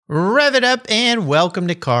Rev it up and welcome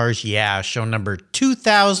to Cars Yeah, show number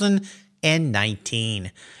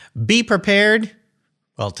 2019. Be prepared.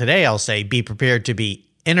 Well, today I'll say be prepared to be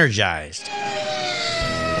energized.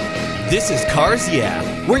 This is Cars Yeah,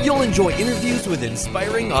 where you'll enjoy interviews with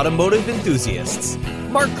inspiring automotive enthusiasts.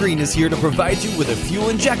 Mark Green is here to provide you with a fuel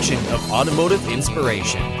injection of automotive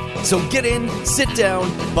inspiration. So get in, sit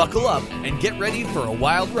down, buckle up, and get ready for a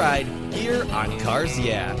wild ride here on Cars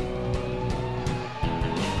Yeah.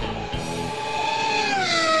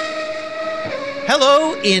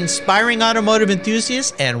 Hello, inspiring automotive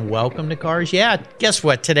enthusiasts, and welcome to Cars Yeah. Guess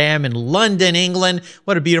what? Today I'm in London, England.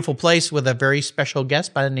 What a beautiful place with a very special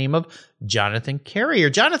guest by the name of Jonathan Carrier.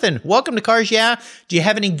 Jonathan, welcome to Cars Yeah. Do you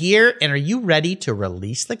have any gear, and are you ready to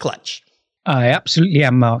release the clutch? I absolutely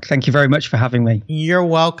am, Mark. Thank you very much for having me. You're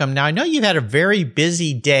welcome. Now, I know you've had a very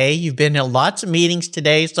busy day. You've been in lots of meetings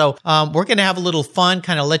today, so we're going to have a little fun,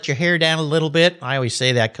 kind of let your hair down a little bit. I always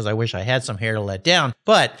say that because I wish I had some hair to let down,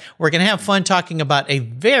 but we're going to have fun talking about a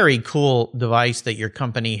very cool device that your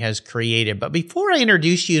company has created. But before I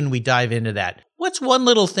introduce you and we dive into that, what's one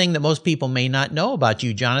little thing that most people may not know about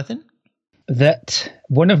you, Jonathan? That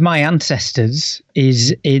one of my ancestors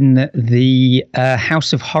is in the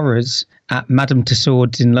House of Horrors at Madame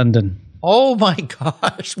Tussauds in London. Oh my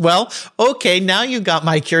gosh. Well, okay. Now you got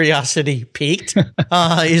my curiosity piqued.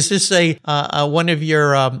 Is this a one of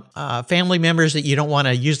your family members that you don't want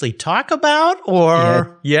to usually talk about,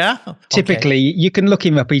 or yeah? Okay. Typically, you can look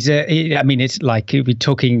him up. It's like we're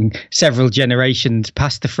talking several generations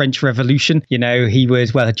past the French Revolution. You know, he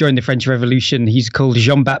was, during the French Revolution, he's called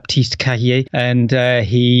Jean-Baptiste Carrier, and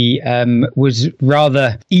he was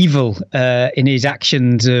rather evil in his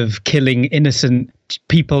actions of killing innocent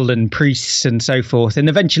people and priests and so forth, and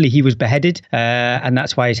eventually he was beheaded, and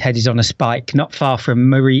that's why his head is on a spike, not far from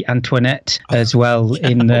Marie Antoinette as well,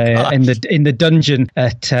 in the dungeon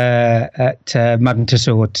at Madame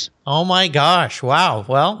Tussauds. Oh my gosh! Wow.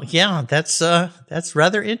 Well, yeah, that's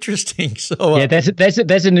rather interesting. So yeah,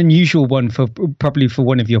 there's an unusual one probably for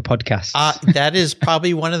one of your podcasts. That is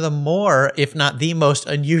probably one of the more, if not the most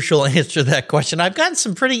unusual answer to that question. I've gotten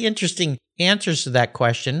some pretty interesting answers to that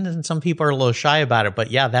question, and some people are a little shy about it.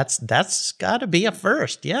 But yeah, that's got to be a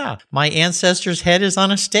first. Yeah, my ancestor's head is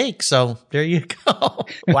on a stake, so there you go.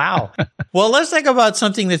 Wow. Well, let's talk about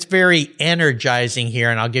something that's very energizing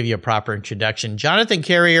here, and I'll give you a proper introduction. Jonathan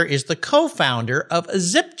Carrier is the co-founder of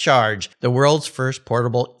ZipCharge, the world's first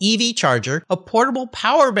portable EV charger, a portable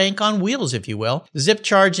power bank on wheels, if you will.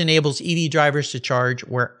 ZipCharge enables EV drivers to charge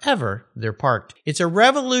wherever they're parked. It's a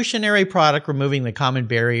revolutionary product, removing the common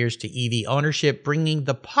barriers to EV ownership, bringing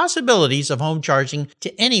the possibilities of home charging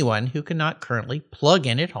to anyone who cannot currently plug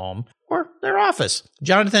in at home or their office.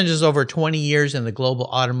 Jonathan has over 20 years in the global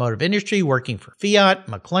automotive industry, working for Fiat,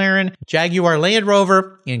 McLaren, Jaguar Land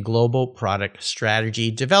Rover, in global product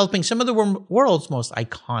strategy, developing some of the world's most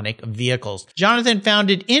iconic vehicles. Jonathan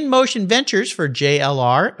founded InMotion Ventures for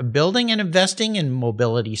JLR, building and investing in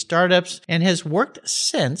mobility startups, and has worked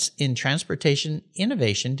since in transportation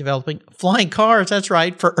innovation, developing flying cars, that's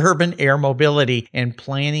right, for urban air mobility, and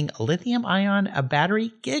planning lithium-ion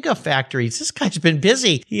battery gigafactories. This guy's been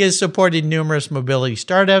busy. He has supported numerous mobility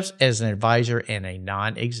startups as an advisor and a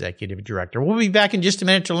non-executive director. We'll be back in just a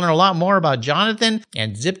minute to learn a lot more about Jonathan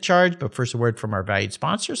and ZipCharge, but first a word from our valued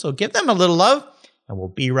sponsor, so give them a little love, and we'll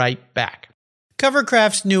be right back.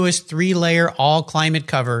 Covercraft's newest 3-layer all-climate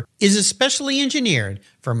cover is especially engineered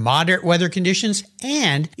for moderate weather conditions,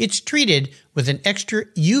 and it's treated with an extra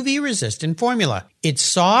UV-resistant formula. It's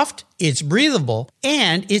soft, it's breathable,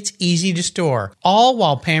 and it's easy to store, all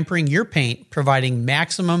while pampering your paint, providing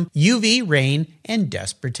maximum UV, rain, and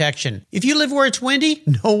dust protection. If you live where it's windy,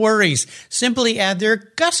 no worries. Simply add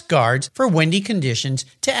their Gust Guards for windy conditions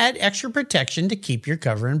to add extra protection to keep your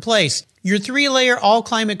cover in place. Your 3-layer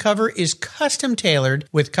all-climate cover is custom tailored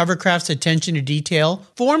with Covercraft's attention to detail,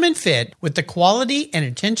 form and fit with the quality and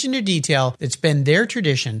attention to detail that's been their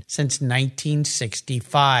tradition since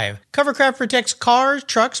 1965. Covercraft protects cars,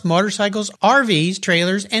 trucks, motorcycles, RVs,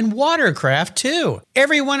 trailers, and watercraft too.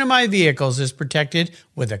 Every one of my vehicles is protected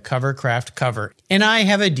with a Covercraft cover. And I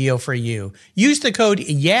have a deal for you. Use the code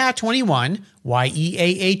YEAH21,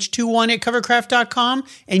 YEAH21 at covercraft.com,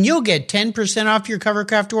 and you'll get 10% off your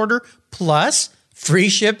Covercraft order plus free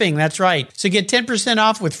shipping. That's right. So get 10%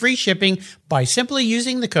 off with free shipping by simply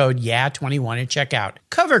using the code YEAH21 at checkout.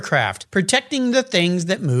 Covercraft, protecting the things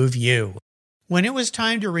that move you. When it was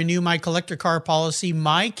time to renew my collector car policy,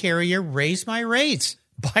 my carrier raised my rates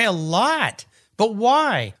by a lot. But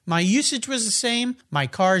why? My usage was the same, my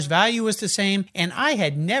car's value was the same, and I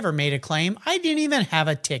had never made a claim. I didn't even have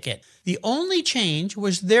a ticket. The only change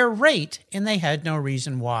was their rate, and they had no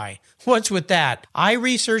reason why. What's with that? I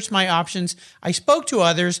researched my options, I spoke to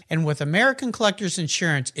others, and with American Collectors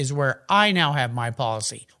Insurance is where I now have my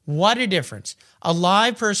policy. What a difference. A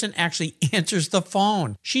live person actually answers the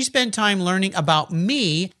phone. She spent time learning about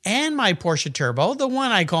me and my Porsche Turbo, the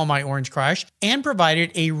one I call my Orange Crush, and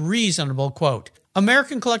provided a reasonable quote.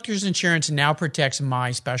 American Collectors Insurance now protects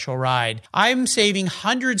my special ride. I'm saving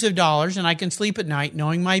hundreds of dollars, and I can sleep at night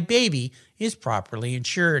knowing my baby is properly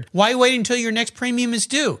insured. Why wait until your next premium is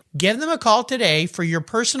due? Give them a call today for your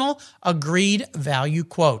personal agreed value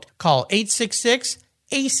quote. Call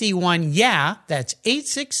 866-AC1-YEAH. That's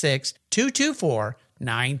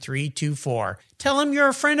 866-224-9324. Tell them you're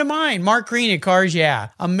a friend of mine, Mark Green at Cars Yeah.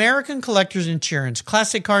 American Collectors Insurance,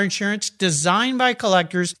 classic car insurance designed by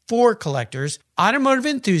collectors for collectors, automotive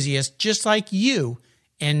enthusiasts just like you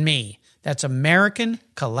and me. That's American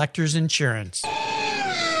Collectors Insurance.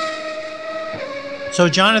 So,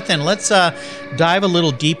 Jonathan, let's dive a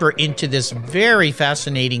little deeper into this very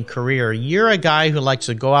fascinating career. You're a guy who likes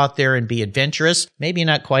to go out there and be adventurous, maybe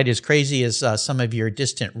not quite as crazy as some of your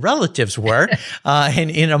distant relatives were, and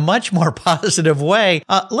in a much more positive way.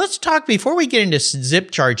 Let's talk, before we get into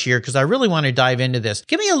ZipCharge here, because I really want to dive into this.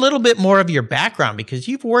 Give me a little bit more of your background, because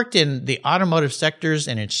you've worked in the automotive sectors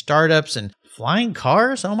and in startups and flying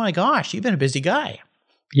cars. Oh my gosh, you've been a busy guy.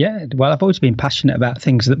 Yeah, well, I've always been passionate about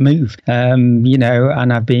things that move,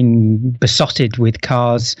 and I've been besotted with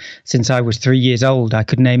cars since I was 3 years old. I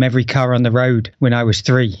could name every car on the road when I was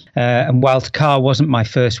 3. And whilst car wasn't my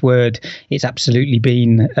first word, it's absolutely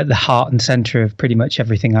been at the heart and center of pretty much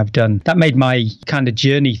everything I've done. That made my kind of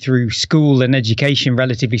journey through school and education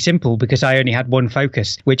relatively simple, because I only had one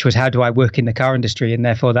focus, which was how do I work in the car industry? And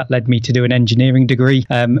therefore that led me to do an engineering degree,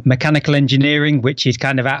 mechanical engineering, which is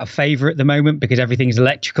kind of out of favor at the moment because everything's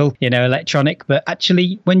electronic. But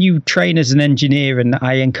actually, when you train as an engineer, and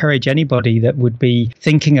I encourage anybody that would be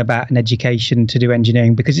thinking about an education to do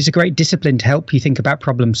engineering, because it's a great discipline to help you think about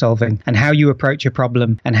problem solving and how you approach a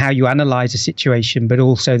problem and how you analyze a situation, but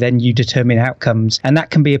also then you determine outcomes. And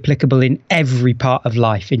that can be applicable in every part of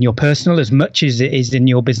life, in your personal as much as it is in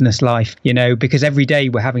your business life, because every day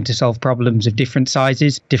we're having to solve problems of different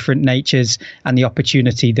sizes, different natures, and the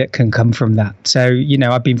opportunity that can come from that. So,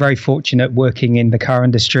 I've been very fortunate working in the car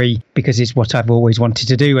industry because it's what I've always wanted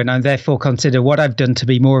to do. And I therefore consider what I've done to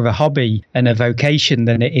be more of a hobby and a vocation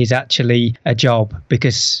than it is actually a job,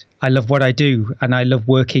 because I love what I do, and I love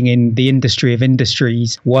working in the industry of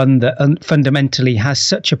industries, one that fundamentally has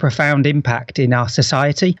such a profound impact in our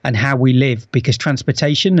society and how we live, because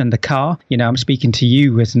transportation and the car, I'm speaking to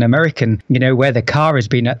you as an American, where the car has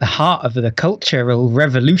been at the heart of the cultural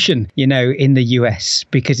revolution, in the US,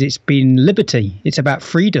 because it's been liberty. It's about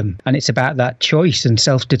freedom, and it's about that choice and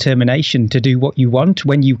self-determination to do what you want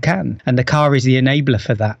when you can. And the car is the enabler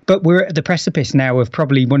for that. But we're at the precipice now of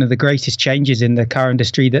probably one of the greatest changes in the car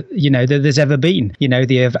industry that there's ever been,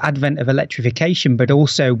 the advent of electrification, but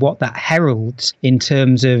also what that heralds in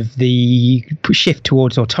terms of the shift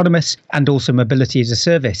towards autonomous and also mobility as a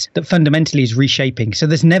service that fundamentally is reshaping. So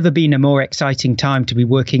there's never been a more exciting time to be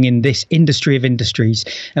working in this industry of industries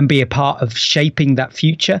and be a part of shaping that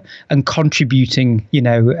future and contributing,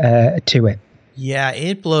 to it. Yeah,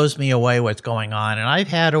 it blows me away what's going on. And I've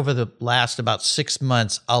had over the last about 6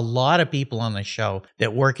 months, a lot of people on the show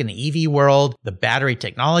that work in the EV world, the battery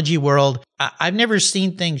technology world. I've never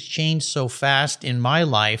seen things change so fast in my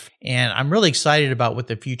life. And I'm really excited about what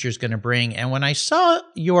the future is going to bring. And when I saw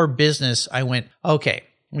your business, I went, okay,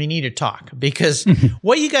 we need to talk, because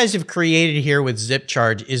what you guys have created here with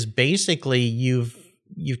ZipCharge is basically you've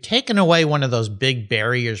taken away one of those big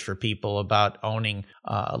barriers for people about owning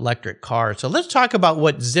electric cars. So let's talk about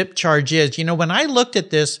what ZipCharge is. When I looked at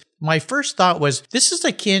this, my first thought was this is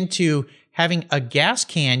akin to having a gas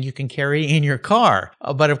can you can carry in your car.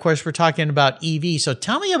 But of course, we're talking about EV. So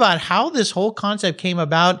tell me about how this whole concept came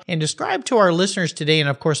about and describe to our listeners today. And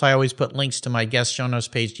of course, I always put links to my guest show notes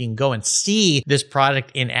page. You can go and see this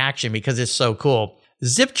product in action because it's so cool.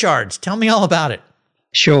 ZipCharge, tell me all about it.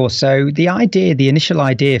 Sure. So the initial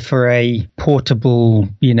idea for a portable,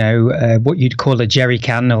 what you'd call a jerry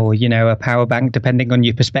can or, a power bank, depending on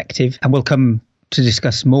your perspective, and we'll come to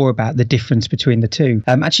discuss more about the difference between the two,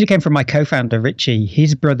 actually came from my co-founder, Richie.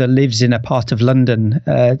 His brother lives in a part of London,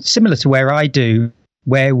 similar to where I do,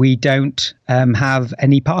 where we don't have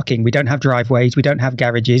any parking. We don't have driveways. We don't have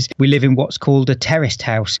garages. We live in what's called a terraced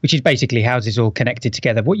house, which is basically houses all connected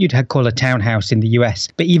together, what you'd call a townhouse in the US.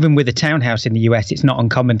 But even with a townhouse in the US, it's not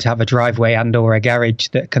uncommon to have a driveway and or a garage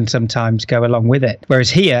that can sometimes go along with it. Whereas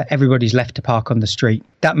here, everybody's left to park on the street.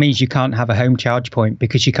 That means you can't have a home charge point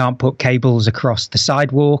because you can't put cables across the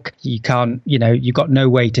sidewalk. You can't, you've got no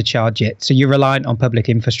way to charge it. So you're reliant on public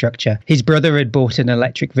infrastructure. His brother had bought an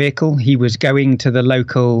electric vehicle. He was going to the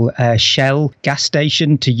local Shell gas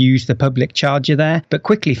station to use the public charger there, but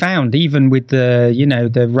quickly found, even with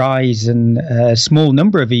the rise and small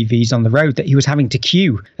number of EVs on the road, that he was having to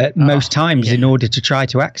queue at most times in order to try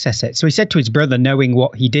to access it. So he said to his brother, knowing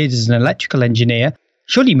what he did as an electrical engineer,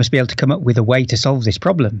 surely you must be able to come up with a way to solve this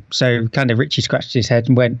problem. So kind of Richie scratched his head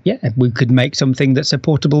and went, yeah, we could make something that's a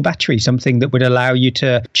portable battery, something that would allow you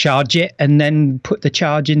to charge it and then put the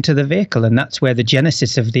charge into the vehicle. And that's where the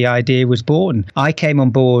genesis of the idea was born. I came on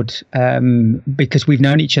board because we've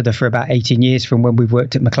known each other for about 18 years from when we've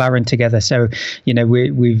worked at McLaren together. So,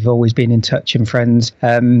 we've always been in touch and friends,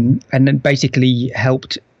 and then basically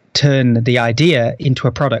helped turn the idea into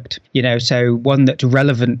a product, so one that's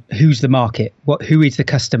relevant. Who's the market? Who is the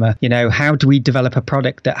customer? How do we develop a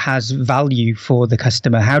product that has value for the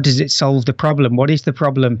customer? How does it solve the problem? What is the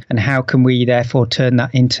problem? And how can we therefore turn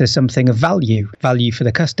that into something of value for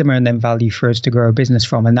the customer and then value for us to grow a business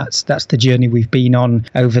from? And that's the journey we've been on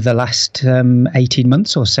over the last 18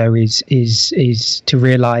 months or so is to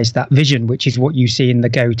realize that vision, which is what you see in the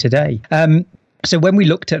Go today. So when we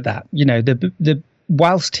looked at that,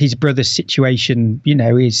 whilst his brother's situation,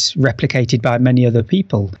 is replicated by many other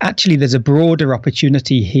people, actually there's a broader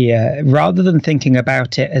opportunity here. Rather than thinking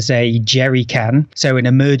about it as a jerry can, so an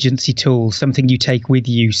emergency tool, something you take with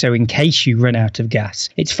you, so in case you run out of gas,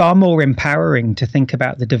 it's far more empowering to think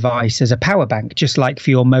about the device as a power bank, just like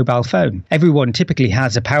for your mobile phone. Everyone typically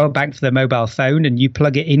has a power bank for their mobile phone and you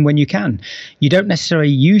plug it in when you can. You don't necessarily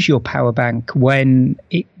use your power bank when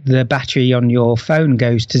the battery on your phone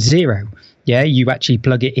goes to zero. Yeah, you actually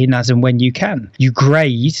plug it in as and when you can. You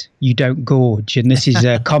graze, you don't gorge. And this is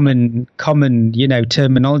a common,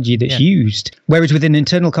 terminology that's used. Whereas with an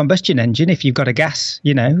internal combustion engine, if you've got a gas,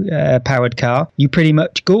 powered car, you pretty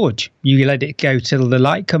much gorge. You let it go till the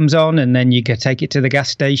light comes on and then you take it to the gas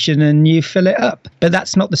station and you fill it up. But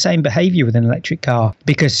that's not the same behavior with an electric car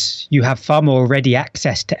because you have far more ready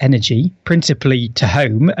access to energy, principally to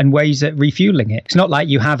home, and ways at refueling it. It's not like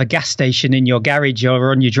you have a gas station in your garage or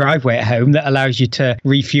on your driveway at home that allows you to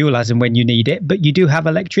refuel as and when you need it, but you do have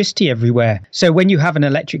electricity everywhere. So when you have an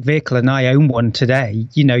electric vehicle, and I own one today,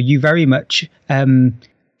 you very much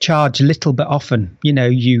charge little but often.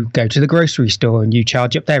 You go to the grocery store and you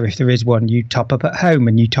charge up there if there is one. You top up at home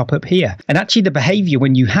and you top up here. And actually the behavior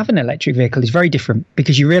when you have an electric vehicle is very different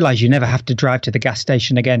because you realize you never have to drive to the gas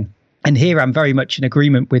station again. And here I'm very much in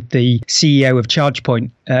agreement with the CEO of ChargePoint,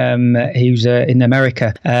 who's in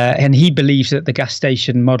America. And he believes that the gas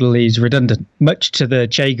station model is redundant, much to the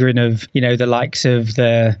chagrin of, the likes of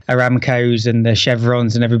the Aramcos and the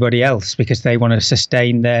Chevrons and everybody else, because they want to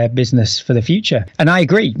sustain their business for the future. And I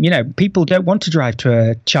agree, people don't want to drive to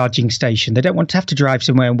a charging station. They don't want to have to drive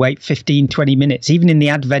somewhere and wait 15, 20 minutes, even in the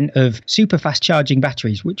advent of super fast charging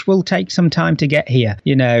batteries, which will take some time to get here.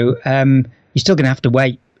 You're still going to have to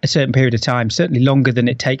wait a certain period of time, certainly longer than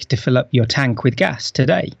it takes to fill up your tank with gas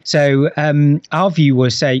today. So our view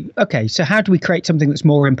was so how do we create something that's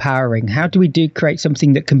more empowering? How do we create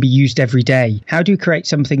something that can be used every day? How do we create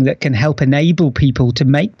something that can help enable people to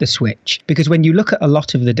make the switch? Because when you look at a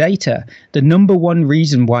lot of the data, the number one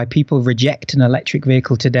reason why people reject an electric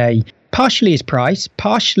vehicle today partially is price,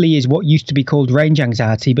 partially is what used to be called range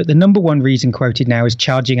anxiety, but the number one reason quoted now is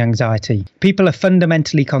charging anxiety. People are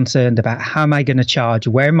fundamentally concerned about how am I going to charge,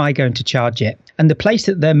 where am I going to charge it? And the place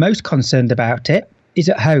that they're most concerned about it is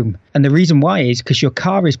at home. And the reason why is because your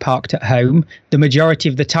car is parked at home the majority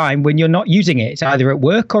of the time when you're not using it. It's either at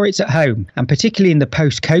work or it's at home. And particularly in the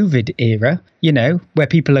post-COVID era, where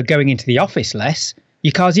people are going into the office less,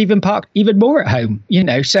 your car's even parked even more at home,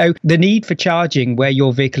 so the need for charging where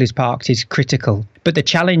your vehicle is parked is critical. But the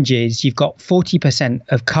challenge is you've got 40%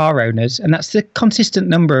 of car owners, and that's the consistent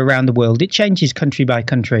number around the world. It changes country by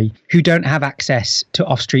country, who don't have access to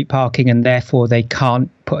off-street parking and therefore they can't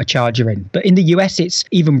put a charger in. But in the US, it's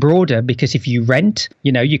even broader because if you rent,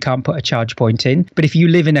 you can't put a charge point in. But if you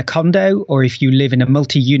live in a condo or if you live in a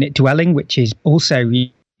multi-unit dwelling, which is also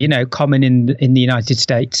common in the United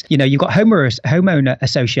States. You've got homeowner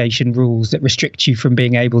association rules that restrict you from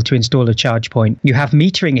being able to install a charge point. You have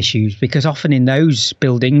metering issues because often in those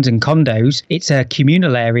buildings and condos, it's a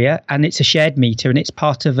communal area and it's a shared meter and it's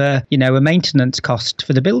part of a maintenance cost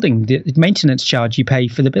for the building, the maintenance charge you pay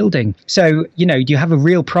for the building. So, you have a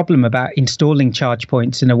real problem about installing charge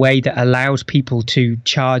points in a way that allows people to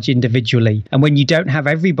charge individually. And when you don't have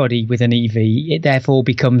everybody with an EV, it therefore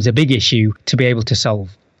becomes a big issue to be able to solve.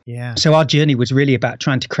 Yeah. So our journey was really about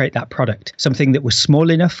trying to create that product, something that was small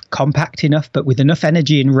enough, compact enough, but with enough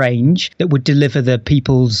energy and range that would deliver the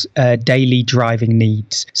people's daily driving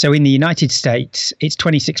needs. So in the United States, it's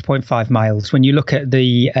 26.5 miles. When you look at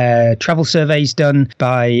the travel surveys done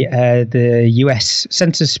by the US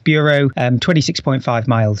Census Bureau, 26.5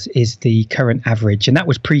 miles is the current average. And that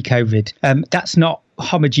was pre-COVID. That's not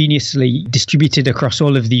homogeneously distributed across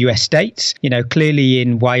all of the US states. Clearly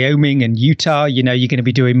in Wyoming and Utah, you're going to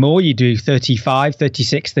be doing more. You do 35,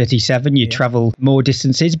 36, 37, you travel more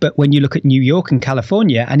distances. But when you look at New York and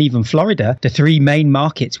California and even Florida, the three main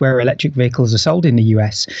markets where electric vehicles are sold in the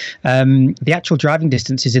US, the actual driving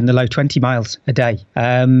distance is in the low 20 miles a day.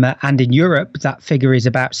 And in Europe, that figure is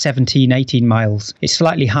about 17, 18 miles. It's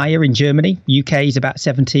slightly higher in Germany. UK is about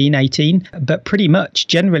 17, 18. But pretty much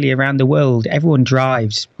generally around the world, everyone drives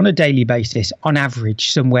on a daily basis, on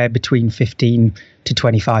average, somewhere between 15 to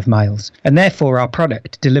 25 miles. And therefore, our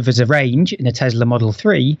product delivers a range in a Tesla Model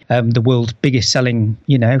 3, the world's biggest selling,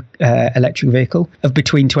 electric vehicle, of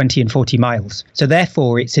between 20 and 40 miles. So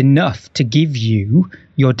therefore, it's enough to give you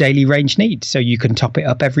your daily range needs. So you can top it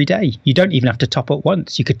up every day. You don't even have to top up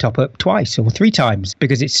once. You could top up twice or three times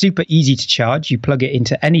because it's super easy to charge. You plug it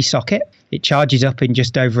into any socket. It charges up in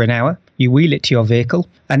just over an hour. You wheel it to your vehicle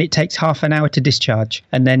and it takes half an hour to discharge.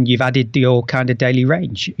 And then you've added your kind of daily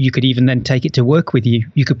range. You could even then take it to work with you.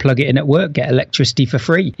 You could plug it in at work, get electricity for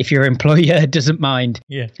free if your employer doesn't mind.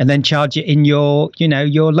 Yeah. And then charge it in your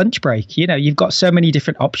lunch break. You've got so many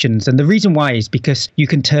different options. And the reason why is because you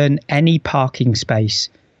can turn any parking space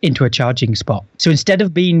into a charging spot. So instead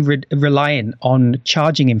of being reliant on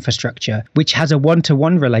charging infrastructure, which has a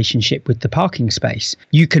one-to-one relationship with the parking space,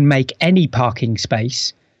 you can make any parking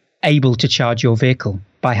space able to charge your vehicle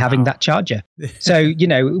by having that charger. So,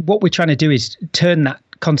 what we're trying to do is turn that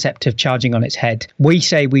concept of charging on its head. We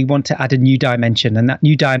say we want to add a new dimension, and that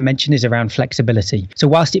new dimension is around flexibility. So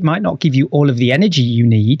whilst it might not give you all of the energy you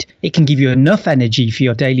need, it can give you enough energy for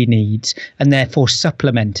your daily needs and therefore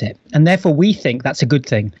supplement it. And therefore we think that's a good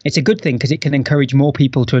thing. It's a good thing because it can encourage more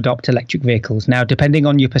people to adopt electric vehicles. Now, depending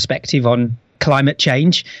on your perspective on climate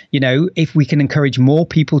change, if we can encourage more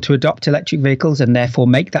people to adopt electric vehicles and therefore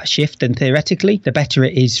make that shift, then theoretically the better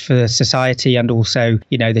it is for society and also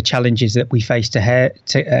the challenges that we faced ahead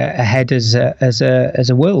as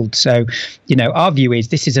a world. So our view is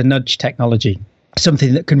this is a nudge technology,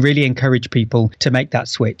 something that can really encourage people to make that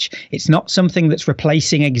switch. It's not something that's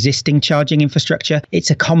replacing existing charging infrastructure.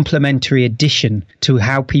 It's a complementary addition to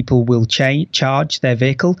how people will charge their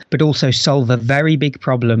vehicle, but also solve a very big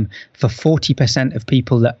problem for 40% of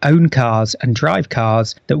people that own cars and drive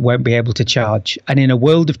cars that won't be able to charge. And in a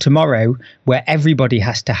world of tomorrow where everybody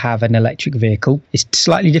has to have an electric vehicle, it's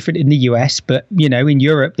slightly different in the US, but in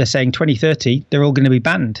Europe, they're saying 2030, they're all going to be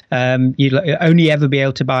banned. You'll only ever be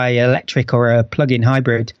able to buy electric or a plug-in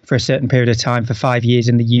hybrid for a certain period of time for 5 years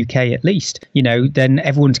in the UK at least. Then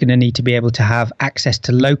everyone's going to need to be able to have access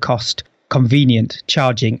to low-cost, convenient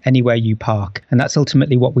charging anywhere you park. And that's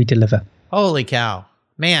ultimately what we deliver. Holy cow.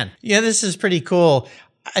 Man, this is pretty cool.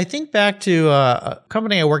 I think back to a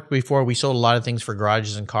company I worked before. We sold a lot of things for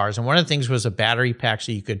garages and cars. And one of the things was a battery pack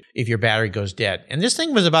so you could, if your battery goes dead. And this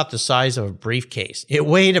thing was about the size of a briefcase. It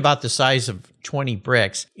weighed about the size of 20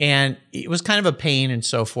 bricks. And it was kind of a pain and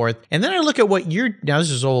so forth. And then I look at what now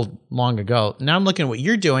this is old long ago. Now I'm looking at what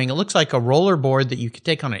you're doing. It looks like a roller board that you could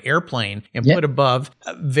take on an airplane and put above.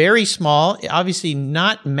 Very small, obviously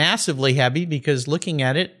not massively heavy because looking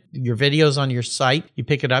at it, your videos on your site, you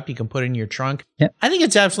pick it up, you can put it in your trunk. Yep. I think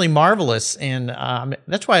it's absolutely marvelous. And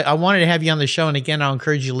that's why I wanted to have you on the show. And again, I'll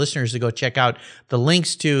encourage you listeners to go check out the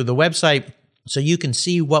links to the website so you can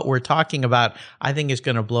see what we're talking about. I think it's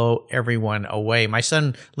going to blow everyone away. My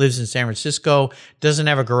son lives in San Francisco, doesn't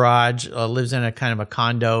have a garage, lives in a kind of a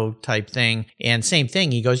condo type thing. And same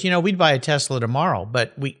thing. He goes, we'd buy a Tesla tomorrow,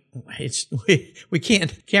 but we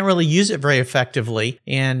can't really use it very effectively.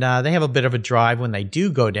 And they have a bit of a drive when they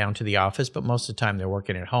do go down to the office, but most of the time they're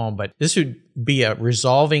working at home. But this would be a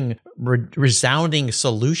resounding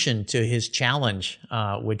solution to his challenge,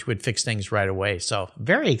 which would fix things right away. So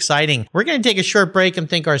very exciting. We're going to take a short break and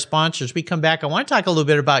thank our sponsors. We come back. I want to talk a little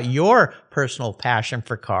bit about your personal passion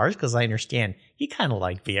for cars, because I understand you kind of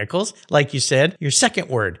like vehicles. Like you said, your second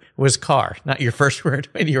word was car, not your first word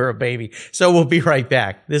when you were a baby. So we'll be right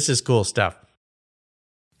back. This is cool stuff.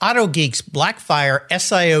 AutoGeek's Blackfire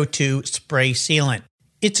SiO2 Spray Sealant.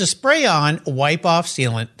 It's a spray-on, wipe-off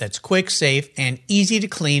sealant that's quick, safe, and easy to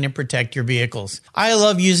clean and protect your vehicles. I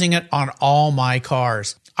love using it on all my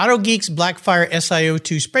cars. AutoGeek's Blackfire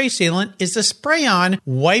SiO2 Spray Sealant is a spray-on,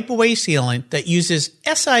 wipe-away sealant that uses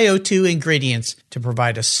SiO2 ingredients to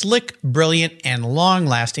provide a slick, brilliant, and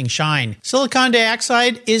long-lasting shine. Silicon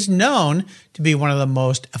dioxide is known to be one of the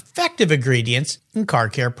most effective ingredients in car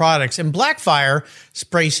care products, and Blackfire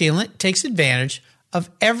Spray Sealant takes advantage of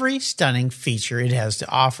every stunning feature it has to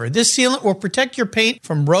offer. This sealant will protect your paint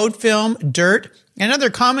from road film, dirt, and other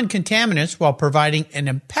common contaminants while providing an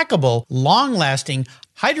impeccable, long-lasting,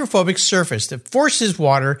 hydrophobic surface that forces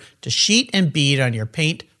water to sheet and bead on your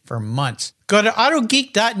paint for months. Go to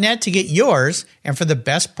autogeek.net to get yours and for the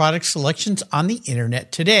best product selections on the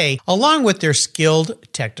internet today, along with their skilled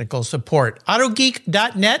technical support.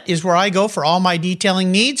 Autogeek.net is where I go for all my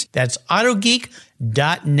detailing needs. That's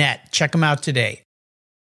autogeek.net. Check them out today.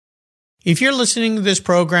 If you're listening to this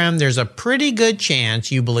program, there's a pretty good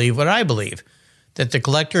chance you believe what I believe, that the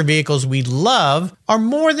collector vehicles we love are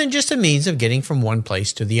more than just a means of getting from one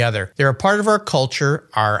place to the other. They're a part of our culture,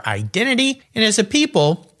 our identity, and as a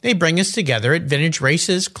people, they bring us together at vintage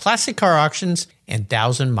races, classic car auctions, and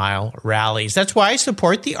 1,000-mile rallies. That's why I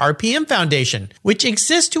support the RPM Foundation, which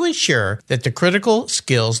exists to ensure that the critical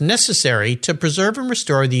skills necessary to preserve and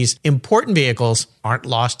restore these important vehicles aren't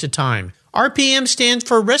lost to time. RPM stands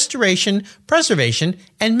for Restoration, Preservation,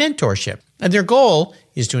 and Mentorship, and their goal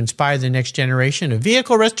is to inspire the next generation of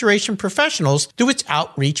vehicle restoration professionals through its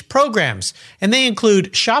outreach programs. And they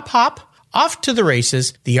include Shop Hop, Off to the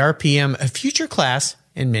Races, the RPM Future Class,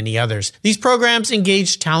 and many others. These programs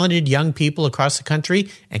engage talented young people across the country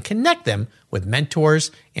and connect them with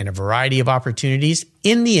mentors and a variety of opportunities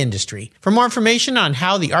in the industry. For more information on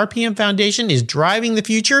how the RPM Foundation is driving the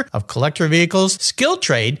future of collector vehicles skilled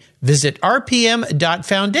trade, visit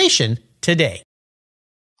rpm.foundation today.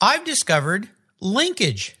 I've discovered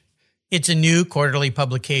Linkage. It's a new quarterly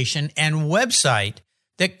publication and website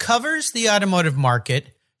that covers the automotive market,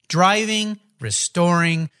 driving,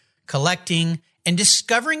 restoring, collecting, and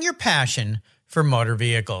discovering your passion for motor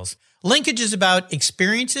vehicles. Linkage is about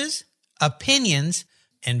experiences, opinions,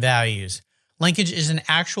 and values. Linkage is an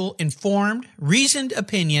actual informed, reasoned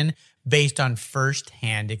opinion based on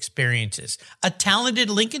first-hand experiences. A talented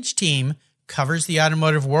Linkage team covers the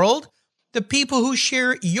automotive world, the people who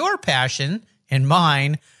share your passion and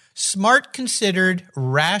mine, smart, considered,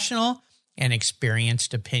 rational, and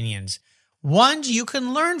experienced opinions, ones you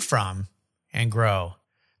can learn from and grow.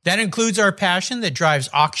 That includes our passion that drives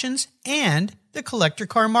auctions and the collector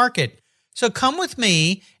car market. So come with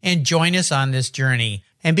me and join us on this journey.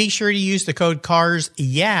 And be sure to use the code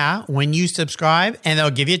CARSYEAH when you subscribe, and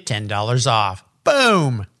they'll give you $10 off.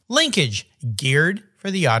 Boom! Linkage, geared for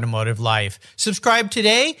the automotive life. Subscribe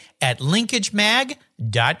today at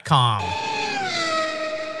linkagemag.com.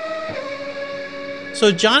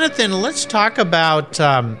 So, Jonathan, let's talk about,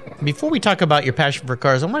 before we talk about your passion for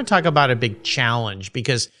cars, I want to talk about a big challenge,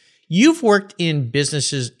 because you've worked in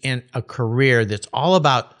businesses in a career that's all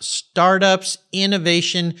about startups,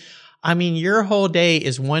 innovation. I mean, your whole day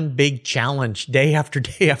is one big challenge, day after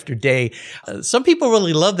day after day. Some people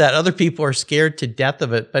really love that. Other people are scared to death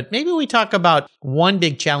of it. But maybe we talk about one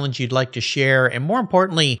big challenge you'd like to share. And more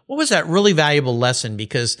importantly, what was that really valuable lesson?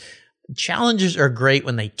 Because challenges are great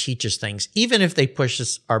when they teach us things, even if they push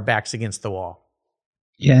us our backs against the wall.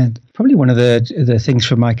 Yeah, probably one of the things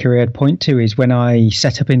from my career I'd point to is when I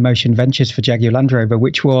set up In Motion Ventures for Jaguar Land Rover,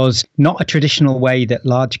 which was not a traditional way that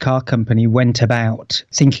large car company went about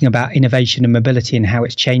thinking about innovation and mobility and how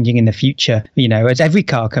it's changing in the future. You know, as every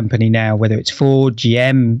car company now, whether it's Ford,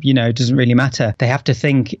 GM, you know, it doesn't really matter. They have to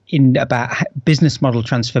think about business model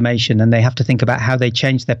transformation, and they have to think about how they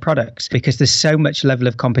change their products, because there's so much level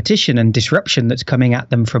of competition and disruption that's coming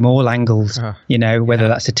at them from all angles. You know, whether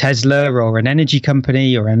that's a Tesla or an energy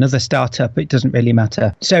company or another startup, it doesn't really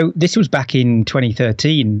matter. So this was back in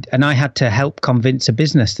 2013, and I had to help convince a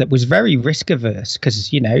business that was very risk averse,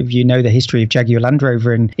 because, you know the history of Jaguar Land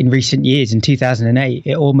Rover in recent years. In 2008,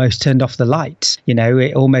 it almost turned off the lights. You know,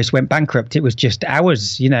 it almost went bankrupt. It was just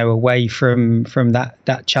hours, you know, away from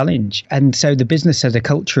that challenge. And so the business has a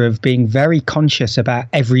culture of being very conscious about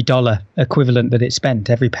every dollar equivalent that it spent,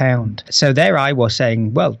 every pound. So there I was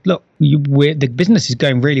saying, well, look, the business is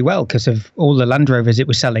going really well because of all the Land Rovers it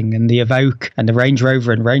was selling, and the Evoque and the Range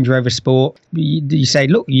Rover and Range Rover Sport. You say,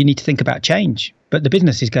 look, you need to think about change. But the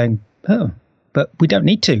business is going, oh, but we don't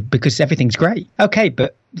need to because everything's great. Okay,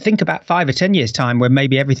 but think about 5 or 10 years' time when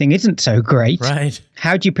maybe everything isn't so great. Right.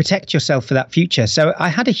 How do you protect yourself for that future? So I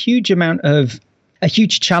had a huge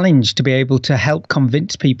challenge to be able to help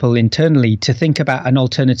convince people internally to think about an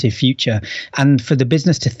alternative future, and for the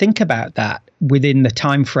business to think about that within the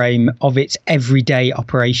time frame of its everyday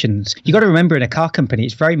operations. You got to remember, in a car company,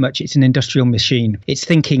 it's an industrial machine. It's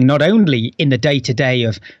thinking not only in the day-to-day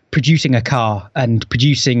of producing a car and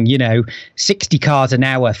producing, 60 cars an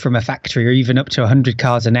hour from a factory, or even up to 100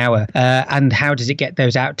 cars an hour. And how does it get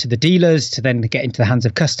those out to the dealers to then get into the hands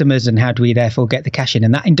of customers? And how do we therefore get the cash in?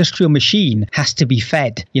 And that industrial machine has to be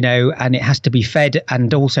fed, and it has to be fed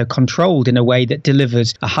and also controlled in a way that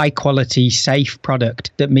delivers a high quality, safe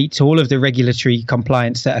product that meets all of the regulatory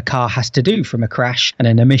compliance that a car has to do, from a crash and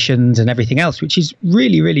an emissions and everything else, which is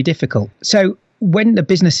really, really difficult. So when the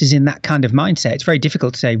business is in that kind of mindset, it's very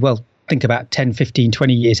difficult to say, well, think about 10, 15,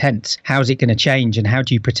 20 years hence. How's it going to change and how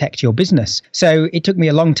do you protect your business? So it took me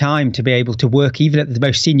a long time to be able to work even at the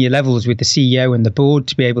most senior levels with the CEO and the board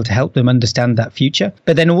to be able to help them understand that future,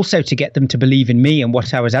 but then also to get them to believe in me and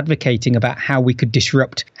what I was advocating about how we could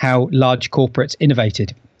disrupt how large corporates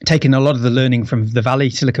innovated. Taken a lot of the learning from the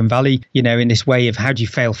Silicon Valley, in this way of how do you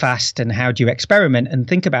fail fast and how do you experiment and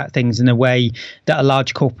think about things in a way that a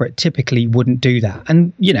large corporate typically wouldn't do that.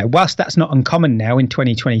 And, whilst that's not uncommon now in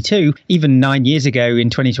 2022, even 9 years ago in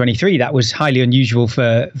 2023, that was highly unusual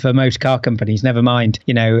for most car companies, never mind,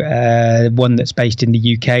 one that's based in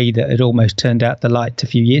the UK that had almost turned out the light a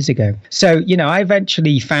few years ago. So, I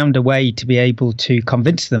eventually found a way to be able to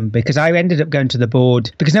convince them, because I ended up going to the board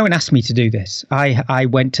because no one asked me to do this. I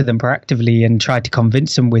went to them proactively and tried to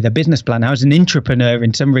convince them with a business plan. I was an entrepreneur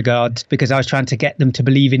in some regards because I was trying to get them to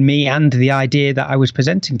believe in me and the idea that I was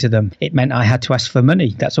presenting to them. It meant I had to ask for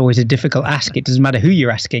money. That's always a difficult ask. It doesn't matter who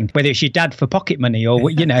you're asking, whether it's your dad for pocket money or,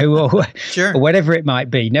 Sure. or whatever it might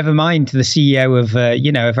be. Never mind the CEO of,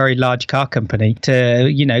 a very large car company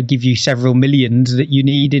to, give you several millions that you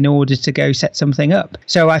need in order to go set something up.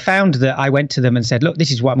 So I found that I went to them and said, look, this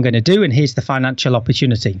is what I'm going to do. And here's the financial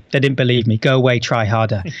opportunity. They didn't believe me. Go away, try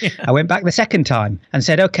harder. Yeah. I went back the second time and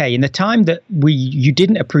said, okay, in the time that you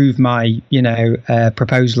didn't approve my,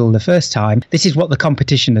 proposal the first time, this is what the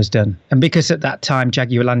competition has done. And because at that time,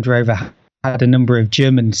 Jaguar Land Rover had a number of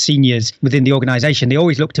German seniors within the organization, they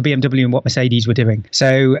always looked to BMW and what Mercedes were doing.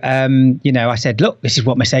 So, I said, look, this is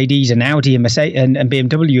what Mercedes and Audi and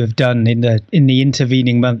BMW have done in the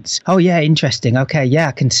intervening months. Oh, yeah, interesting. Okay, yeah,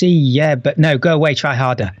 I can see. Yeah, but no, go away, try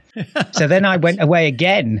harder. So then I went away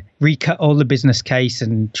again, recut all the business case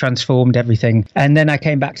and transformed everything. And then I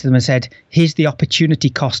came back to them and said, here's the opportunity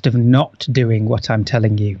cost of not doing what I'm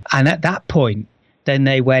telling you. And at that point, then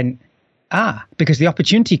they went, because the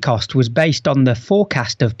opportunity cost was based on the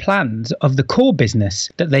forecast of plans of the core business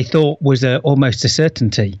that they thought was almost a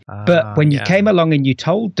certainty. But when you came along and you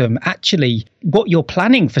told them, actually, what you're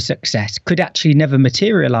planning for success could actually never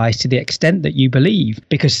materialize to the extent that you believe,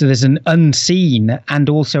 because there's an unseen and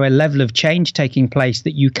also a level of change taking place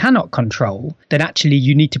that you cannot control, then actually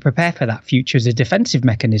you need to prepare for that future as a defensive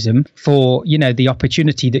mechanism for, the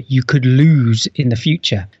opportunity that you could lose in the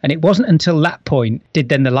future. And it wasn't until that point did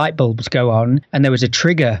then the light bulbs go on, and there was a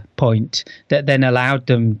trigger point that then allowed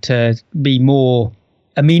them to be more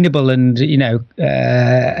amenable and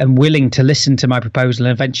and willing to listen to my proposal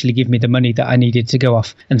and eventually give me the money that I needed to go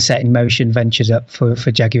off and set in motion ventures up for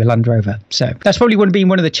Jaguar Land Rover. So that's probably been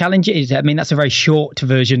one of the challenges. I mean, that's a very short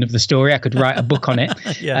version of the story. I could write a book on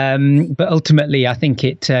it. Yeah. But ultimately, I think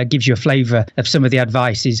it gives you a flavor of some of the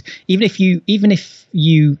advice. Is even if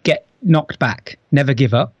you get knocked back, never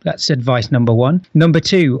give up. That's advice number one. Number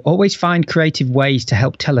two, always find creative ways to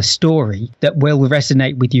help tell a story that will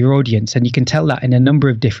resonate with your audience. And you can tell that in a number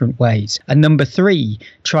of different ways. And number three,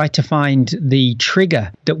 try to find the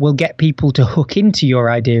trigger that will get people to hook into your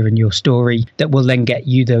idea and your story that will then get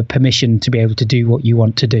you the permission to be able to do what you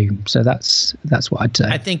want to do. So that's what I'd say.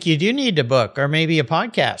 I think you do need a book or maybe a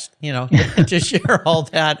podcast, to share all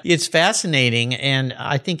that. It's fascinating. And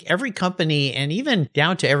I think every company and even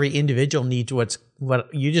down to every individual needs what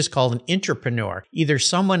you just called an entrepreneur, either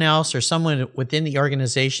someone else or someone within the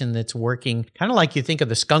organization that's working, kind of like you think of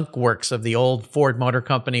the skunk works of the old Ford Motor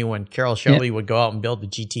Company when Carroll Shelby would go out and build the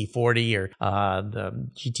GT40 or the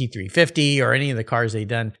GT350 or any of the cars they've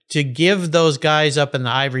done, to give those guys up in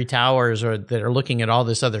the ivory towers or that are looking at all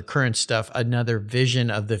this other current stuff another vision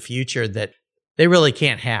of the future that they really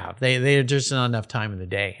can't have. There's just not enough time in the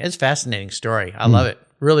day. It's a fascinating story. I love it.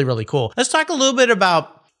 Really, really cool. Let's talk a little bit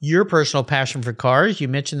about your personal passion for cars. You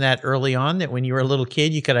mentioned that early on, that when you were a little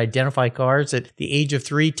kid, you could identify cars at the age of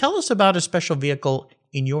 3. Tell us about a special vehicle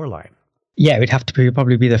in your life. Yeah, it would have to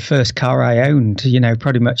probably be the first car I owned,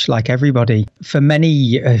 pretty much like everybody. For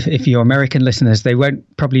many, if you're American listeners, they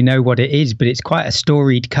won't probably know what it is, but it's quite a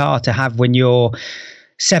storied car to have when you're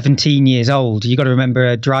 17 years old. You got to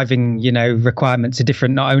remember driving, requirements are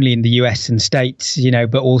different, not only in the US and States,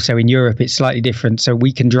 but also in Europe, it's slightly different. So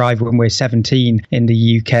we can drive when we're 17 in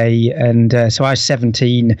the UK. And so I was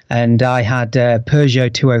 17 and I had a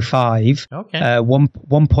Peugeot 205,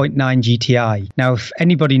 1.9 GTI. Now, if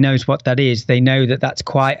anybody knows what that is, they know that that's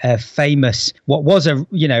quite a famous,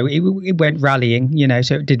 it went rallying,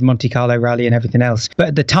 so it did Monte Carlo rally and everything else. But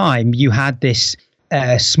at the time you had this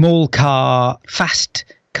small car, fast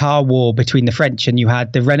car war between the French, and you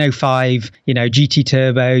had the Renault 5, GT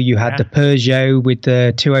Turbo, you had the Peugeot with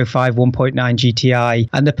the 205 1.9 GTI,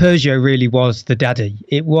 and the Peugeot really was the daddy.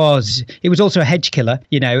 It was also a hedge killer,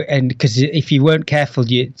 and because if you weren't careful,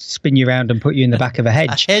 you'd spin you around and put you in the back of a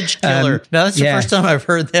hedge. A hedge killer. Now that's the first time I've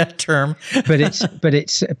heard that term. but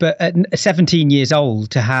at 17 years old,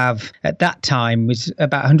 to have at that time was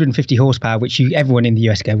about 150 horsepower, which everyone in the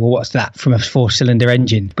US go, well, what's that from a 4-cylinder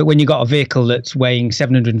engine? But when you got a vehicle that's weighing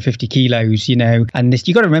 750 kilos, and this,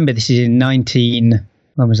 you got to remember, this is in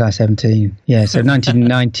when was I 17? Yeah, so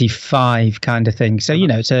 1995 kind of thing. So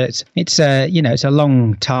it's a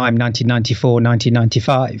long time. 1994,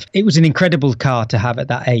 1995. It was an incredible car to have at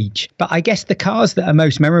that age. But I guess the cars that are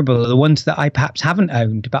most memorable are the ones that I perhaps haven't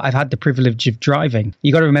owned, but I've had the privilege of driving.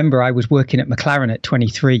 You got to remember, I was working at McLaren at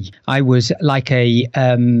 23. I was like a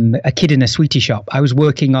kid in a sweetie shop. I was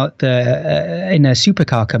working at in a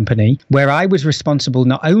supercar company where I was responsible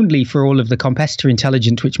not only for all of the competitor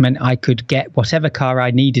intelligence, which meant I could get whatever car I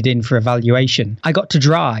needed in for evaluation. I got to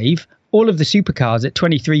drive all of the supercars at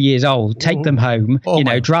 23 years old, take them home,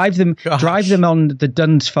 drive them on the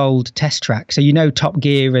Dunsfold test track. So, Top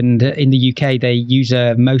Gear, and in the UK, they use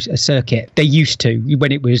a circuit. They used to,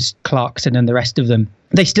 when it was Clarkson and the rest of them.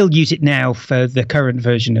 They still use it now for the current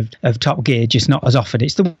version of Top Gear, just not as often.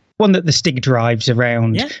 It's the one that the Stig drives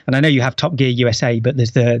around. Yeah. And I know you have Top Gear USA, but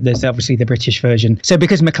there's obviously the British version. So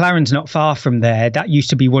because McLaren's not far from there, that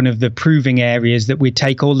used to be one of the proving areas that we'd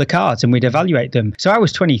take all the cars and we'd evaluate them. So I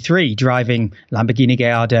was 23 driving Lamborghini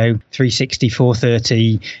Gallardo, 360,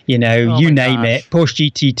 430, you name it,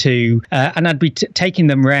 Porsche GT2, and I'd be taking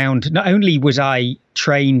them around. Not only was I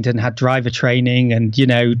trained and had driver training and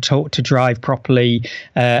taught to drive properly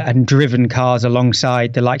and driven cars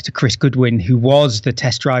alongside the likes of Chris Goodwin, who was the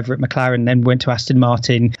test driver at McLaren, then went to Aston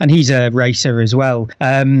Martin, and he's a racer as well.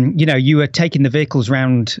 You were taking the vehicles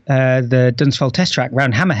round the Dunsfold test track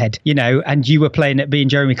around Hammerhead, and you were playing at being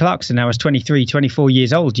Jeremy Clarkson. I was 23, 24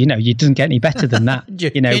 years old. You didn't get any better than that.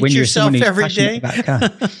 When you're someone who's passionate about a car.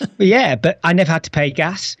 Yeah, but I never had to pay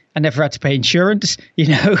gas. I never had to pay insurance,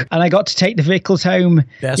 and I got to take the vehicles home,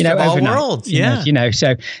 Best of all overnight. Worlds,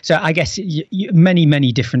 So I guess many,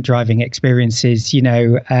 many different driving experiences,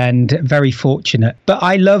 and very fortunate. But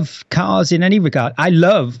I love cars in any regard. I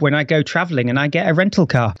love when I go traveling and I get a rental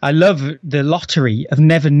car. I love the lottery of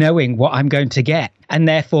never knowing what I'm going to get, and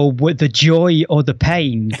therefore the joy or the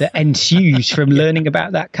pain that ensues from learning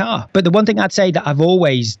about that car. But the one thing I'd say that I've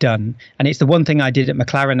always done, and it's the one thing I did at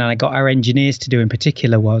McLaren and I got our engineers to do in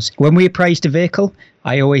particular, was when we appraised a vehicle,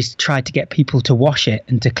 I always tried to get people to wash it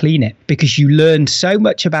and to clean it, because you learn so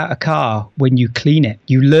much about a car when you clean it.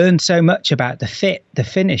 You learn so much about the fit, the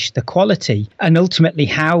finish, the quality, and ultimately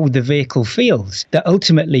how the vehicle feels. That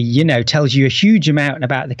ultimately, tells you a huge amount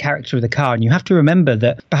about the character of the car. And you have to remember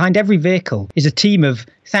that behind every vehicle is a team of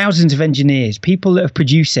thousands of engineers, people that have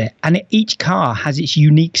produced it, and each car has its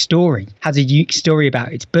unique story, has a unique story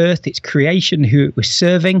about its birth, its creation, who it was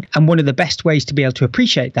serving. And one of the best ways to be able to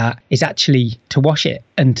appreciate that is actually to wash it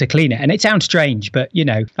and to clean it. And it sounds strange, but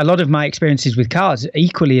a lot of my experiences with cars are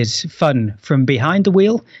equally as fun from behind the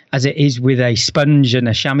wheel as it is with a sponge and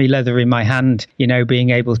a chamois leather in my hand,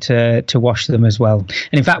 being able to wash them as well.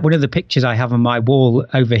 And in fact, one of the pictures I have on my wall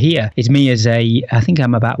over here is me as I think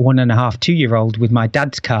I'm about 1.5, 2-year-old with my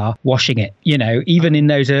dad's car washing it, even in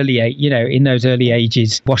those early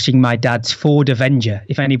ages, washing my dad's Ford Avenger.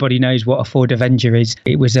 If anybody knows what a Ford Avenger is,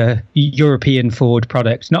 it was a European Ford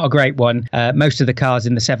product, not a great one. Most of the cars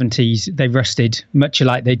in the 70s, they rusted much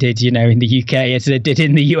like they did, in the UK as they did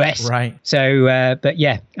in the US. Right. So, but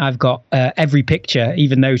yeah, I've got every picture,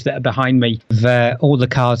 even those that are behind me, of all the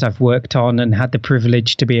cars I've worked on and had the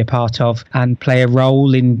privilege to be a part of and play a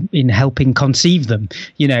role in helping conceive them,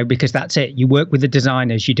 because that's it. You work with the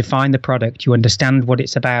designers, you define the product, you understand what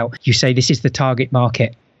it's about, you say this is the target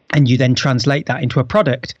market, and you then translate that into a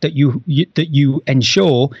product that you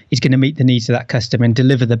ensure is going to meet the needs of that customer and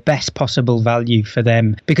deliver the best possible value for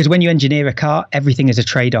them. Because when you engineer a car, everything is a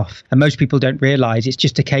trade-off, and most people don't realize it's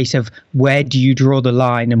just a case of where do you draw the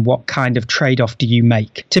line and what kind of trade-off do you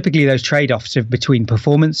make. Typically those trade-offs are between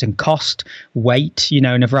performance and cost, weight,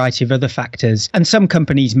 and a variety of other factors, and some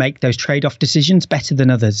companies make those trade-off decisions better than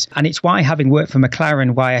others. And it's why, having worked for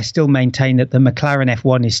McLaren, why I still maintain that the McLaren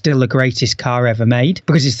F1 is still the greatest car ever made,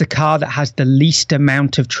 because it's the car that has the least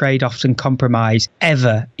amount of trade-offs and compromise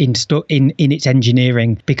ever in its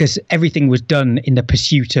engineering, because everything was done in the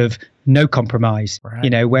pursuit of no compromise.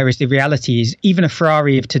 Right. Whereas the reality is even a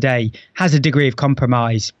Ferrari of today has a degree of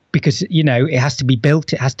compromise, because it has to be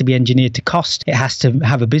built, it has to be engineered to cost, it has to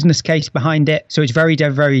have a business case behind it. So it's very,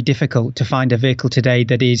 very difficult to find a vehicle today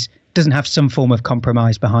that doesn't have some form of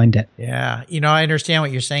compromise behind it. Yeah. I understand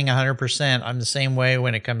what you're saying 100%. I'm the same way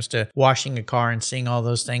when it comes to washing a car and seeing all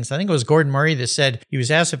those things. I think it was Gordon Murray that said, he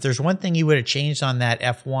was asked if there's one thing he would have changed on that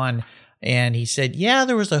F1. And he said, yeah,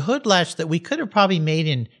 there was a hood latch that we could have probably made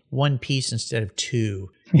in one piece instead of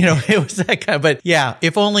two. It was that kind. But yeah,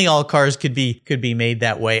 if only all cars could be made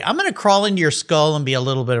that way. I'm going to crawl into your skull and be a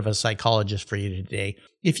little bit of a psychologist for you today.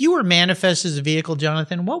 If you were manifest as a vehicle,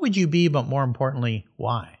 Jonathan, what would you be? But more importantly,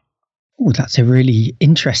 why? Oh, that's a really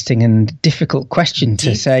interesting and difficult question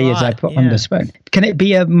to say as I put on the spot. Can it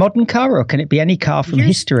be a modern car or can it be any car from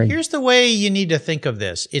history? Here's the way you need to think of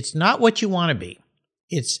this. It's not what you want to be.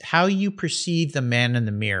 It's how you perceive the man in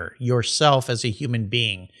the mirror, yourself as a human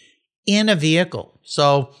being in a vehicle.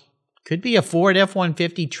 So could be a Ford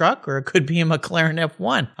F-150 truck or it could be a McLaren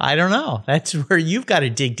F1. I don't know. That's where you've got to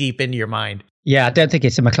dig deep into your mind. Yeah, I don't think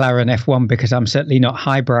it's a McLaren F1 because I'm certainly not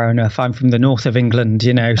highbrow enough. I'm from the north of England,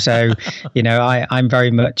 so, I'm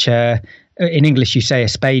very much, in English you say a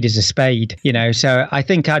spade is a spade, so I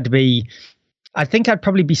think I'd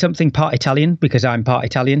probably be something part Italian because I'm part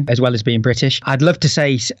Italian as well as being British. I'd love to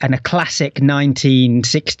say a classic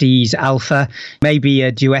 1960s Alfa, maybe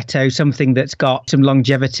a Duetto, something that's got some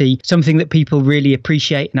longevity, something that people really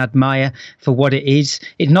appreciate and admire for what it is.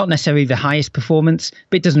 It's not necessarily the highest performance,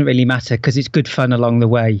 but it doesn't really matter because it's good fun along the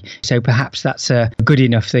way. So perhaps that's a good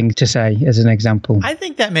enough thing to say as an example. I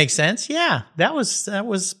think that makes sense. Yeah, that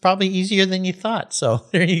was probably easier than you thought. So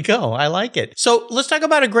there you go. I like it. So let's talk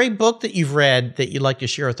about a great book that you've read that you'd like to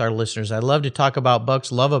share with our listeners. I love to talk about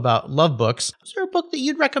books, love books. Is there a book that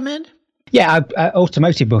you'd recommend? Yeah, an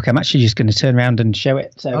automotive book. I'm actually just going to turn around and show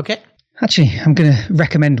it. So. Okay. Actually, I'm going to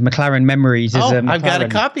recommend McLaren Memories. I've got a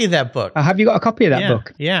copy of that book. Have you got a copy of that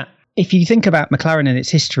book? Yeah. If you think about McLaren and its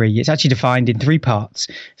history, it's actually defined in three parts.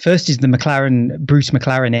 First is the Bruce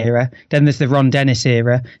McLaren era, then there's the Ron Dennis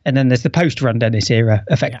era, and then there's the post-Ron Dennis era,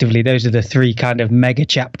 effectively. Yeah. Those are the three kind of mega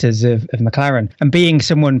chapters of McLaren. And being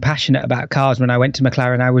someone passionate about cars, when I went to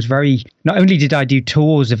McLaren, I was not only did I do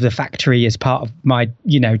tours of the factory as part of my,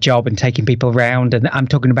 job and taking people around, and I'm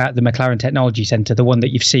talking about the McLaren Technology Centre, the one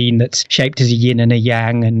that you've seen that's shaped as a yin and a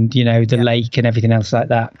yang and, the lake and everything else like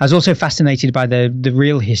that. I was also fascinated by the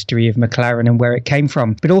real history of McLaren and where it came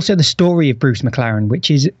from, but also the story of Bruce McLaren,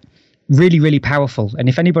 which is really, really powerful. And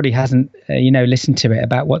if anybody hasn't, listened to it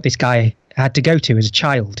about what this guy had to go to as a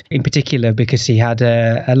child, in particular because he had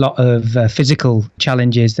a lot of physical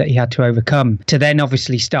challenges that he had to overcome, to then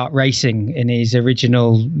obviously start racing in his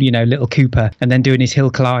original, little Cooper, and then doing his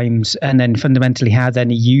hill climbs, and then fundamentally how then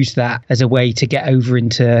he used that as a way to get over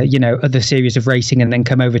into, other series of racing and then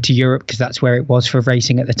come over to Europe because that's where it was for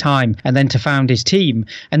racing at the time, and then to found his team.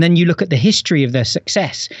 And then you look at the history of their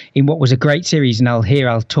success in what was a great series, and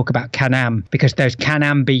I'll talk about Can-Am, because those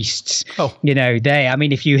Can-Am beasts,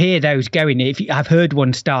 if you hear those going, I've heard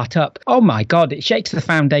one start up, oh my God, it shakes the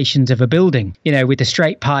foundations of a building, with the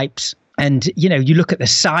straight pipes. And, you look at the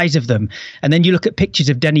size of them, and then you look at pictures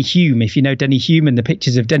of Denny Hume. If you know Denny Hume and the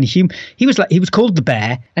pictures of Denny Hume, he was called the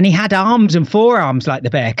Bear, and he had arms and forearms like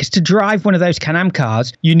the Bear, because to drive one of those Can-Am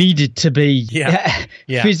cars, you needed to be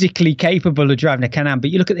physically capable of driving a Can-Am.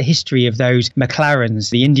 But you look at the history of those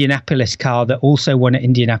McLarens, the Indianapolis car that also won at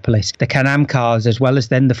Indianapolis, the Can-Am cars, as well as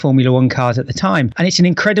then the Formula One cars at the time. And it's an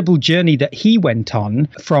incredible journey that he went on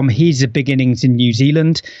from his beginnings in New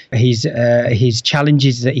Zealand, his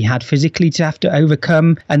challenges that he had physically to have to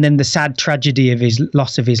overcome, and then the sad tragedy of his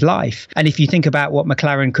loss of his life. And if you think about what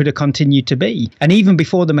McLaren could have continued to be, and even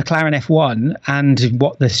before the McLaren F1 and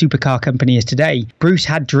what the supercar company is today, Bruce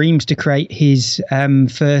had dreams to create his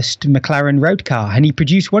first McLaren road car, and he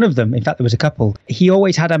produced one of them. In fact, there was a couple. He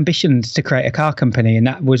always had ambitions to create a car company, and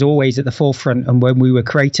that was always at the forefront. And when we were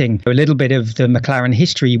creating a little bit of the McLaren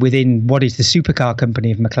history within what is the supercar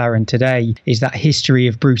company of McLaren today, is that history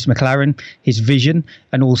of Bruce McLaren, his vision,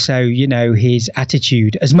 and also his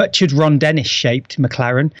attitude. As much as Ron Dennis shaped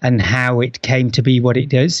McLaren and how it came to be what it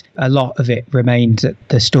does, a lot of it remains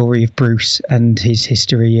the story of Bruce and his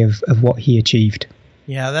history of what he achieved.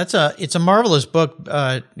 Yeah, it's a marvelous book.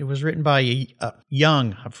 It was written by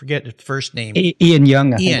Young. I forget his first name. Ian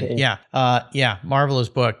Young. Ian. Yeah. Marvelous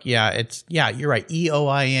book. Yeah. You're right.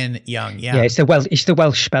 Eoin Young. Yeah. Yeah. It's the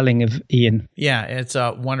Welsh spelling of Ian. Yeah. It's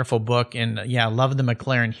a wonderful book. And love the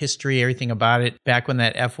McLaren history, everything about it. Back when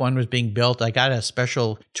that F1 was being built, I got a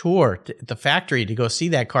special tour at the factory to go see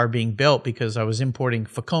that car being built because I was importing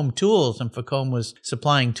Facom tools, and Facom was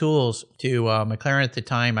supplying tools to McLaren at the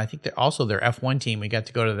time. I think also their F1 team. We got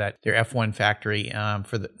to go to their F1 factory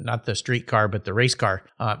for not the street car, but the race car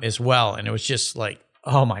as well. And it was just like,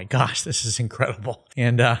 oh my gosh, this is incredible.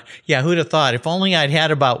 And who'd have thought? If only I'd had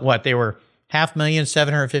about they were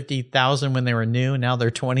 $5,750,000 when they were new. Now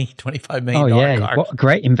they're $25 million cars. What a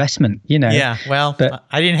great investment, Yeah, well, but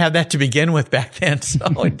I didn't have that to begin with back then,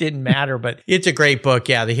 so it didn't matter. But it's a great book.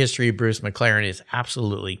 Yeah, the history of Bruce McLaren is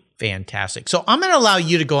absolutely fantastic. So I'm going to allow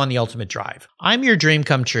you to go on the ultimate drive. I'm your dream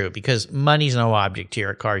come true because money's no object here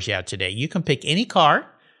at Cars Yeah today. You can pick any car.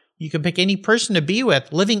 You can pick any person to be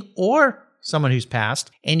with, living or someone who's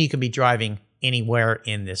passed, and you can be driving anywhere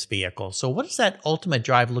in this vehicle. So what does that ultimate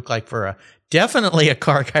drive look like for definitely a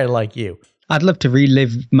car guy like you? I'd love to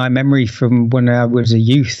relive my memory from when I was a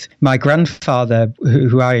youth. My grandfather,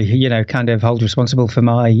 who I, kind of hold responsible for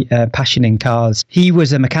my passion in cars, he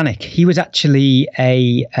was a mechanic. He was actually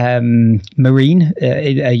a Marine,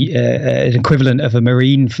 an equivalent of a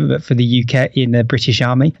Marine for the UK in the British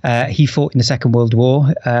Army. He fought in the Second World War,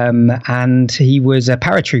 and he was a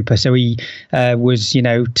paratrooper. So he was,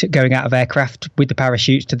 going out of aircraft with the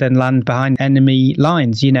parachutes to then land behind enemy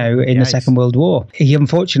lines, in the Second World War. He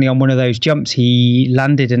unfortunately, on one of those jumps, he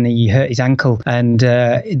landed and he hurt his ankle, and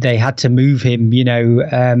they had to move him,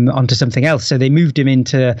 onto something else. So they moved him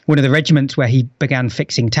into one of the regiments where he began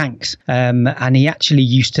fixing tanks. And he actually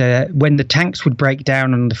used to, when the tanks would break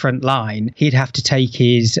down on the front line, he'd have to take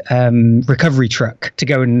his recovery truck to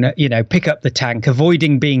go and, pick up the tank,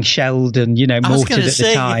 avoiding being shelled and, mortared at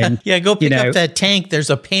the time. Yeah, go pick up that tank. There's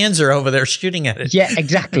a Panzer over there shooting at it. Yeah,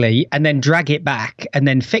 exactly. And then drag it back and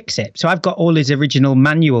then fix it. So I've got all his original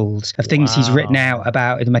manuals of things he's written out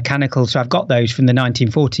about the mechanical. So I've got those from the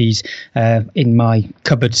 1940s in my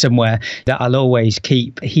cupboard somewhere that I'll always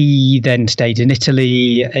keep. He then stayed in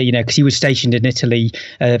Italy, because he was stationed in Italy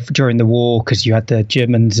during the war, because you had the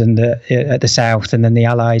Germans and at the south, and then the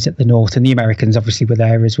Allies at the north, and the Americans obviously were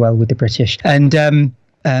there as well with the British. And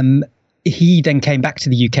he then came back to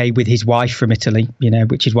the UK with his wife from Italy,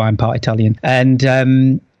 which is why I'm part Italian.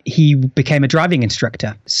 And he became a driving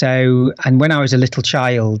instructor. So, and when I was a little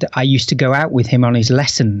child, I used to go out with him on his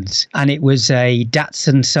lessons, and it was a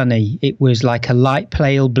Datsun Sunny. It was like a light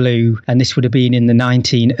pale blue, and this would have been in the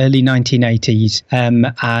early 1980s.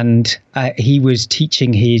 And he was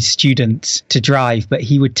teaching his students to drive, but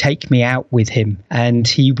he would take me out with him, and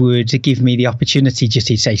he would give me the opportunity.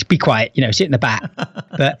 He'd say, be quiet, sit in the back.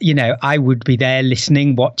 But, I would be there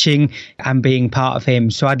listening, watching, and being part of him.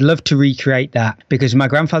 So I'd love to recreate that, because my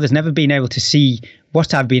grandfather's never been able to see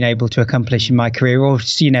what I've been able to accomplish in my career, or,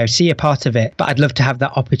 see a part of it. But I'd love to have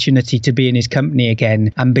that opportunity to be in his company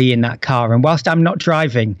again and be in that car. And whilst I'm not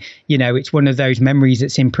driving, it's one of those memories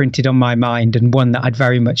that's imprinted on my mind, and one that I'd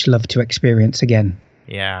very much love to experience again.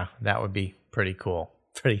 Yeah, that would be pretty cool.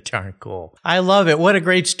 Pretty darn cool. I love it. What a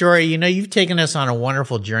great story. You've taken us on a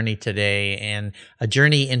wonderful journey today, and a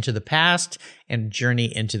journey into the past and a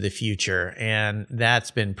journey into the future. And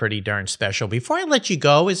that's been pretty darn special. Before I let you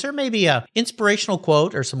go, is there maybe an inspirational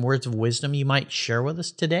quote or some words of wisdom you might share with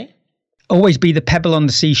us today? Always be the pebble on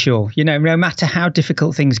the seashore, no matter how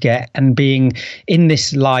difficult things get, and being in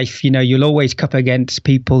this life, you'll always come against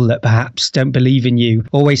people that perhaps don't believe in you.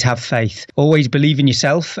 Always have faith, always believe in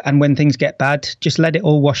yourself. And when things get bad, just let it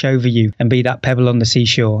all wash over you and be that pebble on the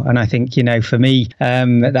seashore. And I think, for me,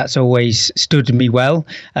 that's always stood me well.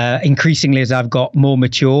 Increasingly, as I've got more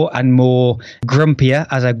mature and more grumpier,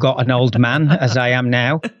 as I've got an old man, as I am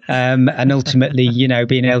now, and ultimately,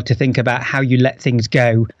 being able to think about how you let things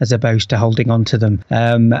go as opposed to holding on to them.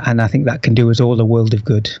 And I think that can do us all a world of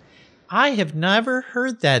good. I have never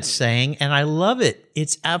heard that saying, and I love it.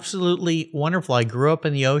 It's absolutely wonderful. I grew up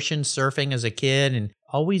in the ocean surfing as a kid, and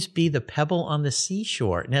always be the pebble on the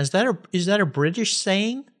seashore. Now, is that a British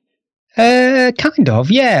saying? Kind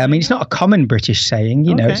of, yeah. I mean, it's not a common British saying,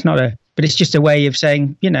 it's not but it's just a way of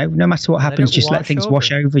saying, no matter what happens, just let things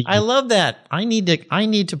wash over you. I love that. I need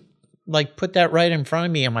to like put that right in front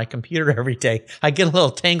of me on my computer every day. I get a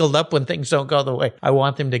little tangled up when things don't go the way I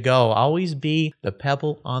want them to go. Always be the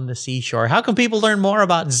pebble on the seashore. How can people learn more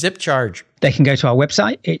about ZipCharge? They can go to our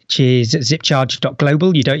website, which is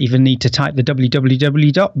zipcharge.global. You don't even need to type the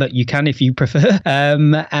www. But you can if you prefer.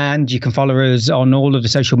 And you can follow us on all of the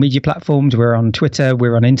social media platforms. We're on Twitter,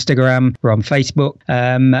 we're on Instagram, we're on Facebook.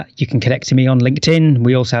 You can connect to me on LinkedIn.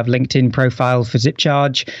 We also have LinkedIn profile for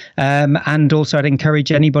ZipCharge. And also I'd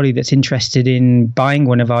encourage anybody that's interested in buying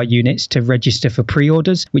one of our units to register for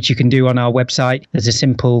pre-orders, which you can do on our website. There's a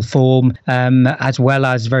simple form, as well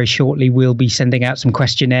as very shortly we'll be sending out some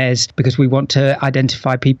questionnaires because we want to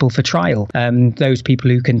identify people for trial, those people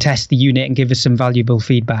who can test the unit and give us some valuable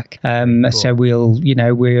feedback. Cool. So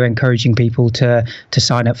we're encouraging people to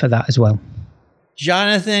sign up for that as well.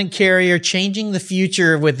 Jonathan Carrier, changing the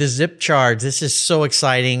future with the ZipCharge. This is so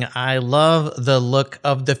exciting. I love the look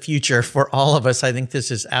of the future for all of us. I think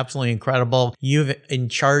this is absolutely incredible. You've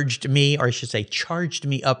charged me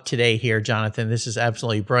up today here, Jonathan. This is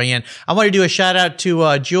absolutely brilliant. I want to do a shout out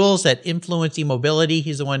to Jules at Influence eMobility.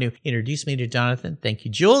 He's the one who introduced me to Jonathan. Thank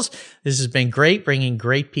you, Jules. This has been great, bringing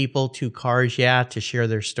great people to Cars Yeah to share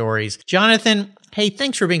their stories. Jonathan, hey,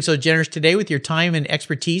 thanks for being so generous today with your time and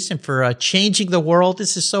expertise and for changing the world.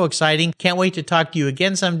 This is so exciting. Can't wait to talk to you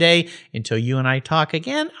again someday. Until you and I talk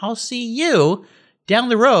again, I'll see you down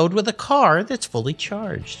the road with a car that's fully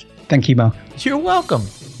charged. Thank you, Mark. You're welcome.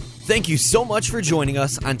 Thank you so much for joining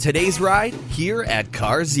us on today's ride here at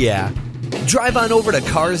Cars Yeah. Drive on over to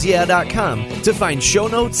carsyeah.com to find show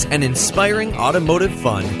notes and inspiring automotive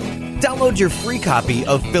fun. Download your free copy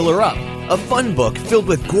of Filler Up, a fun book filled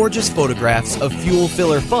with gorgeous photographs of fuel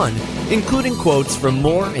filler fun, including quotes from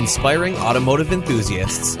more inspiring automotive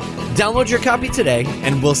enthusiasts. Download your copy today,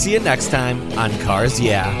 and we'll see you next time on Cars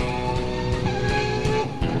Yeah.